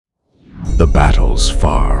The battle's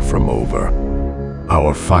far from over.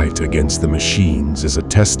 Our fight against the machines is a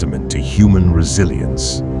testament to human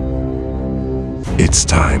resilience. It's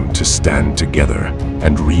time to stand together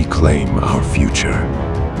and reclaim our future.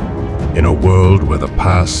 In a world where the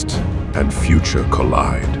past and future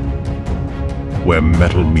collide, where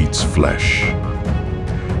metal meets flesh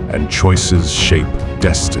and choices shape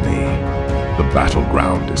destiny, the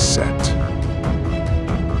battleground is set.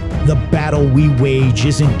 The battle we wage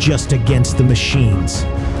isn't just against the machines.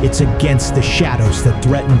 It's against the shadows that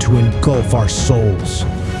threaten to engulf our souls.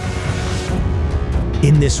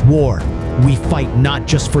 In this war, we fight not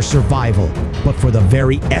just for survival, but for the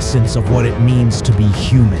very essence of what it means to be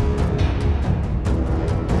human.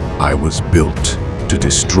 I was built to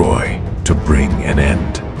destroy, to bring an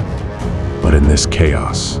end. But in this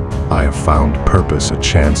chaos, I have found purpose a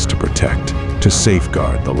chance to protect, to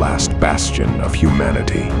safeguard the last bastion of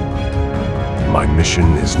humanity. My mission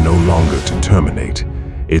is no longer to terminate,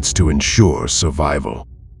 it's to ensure survival.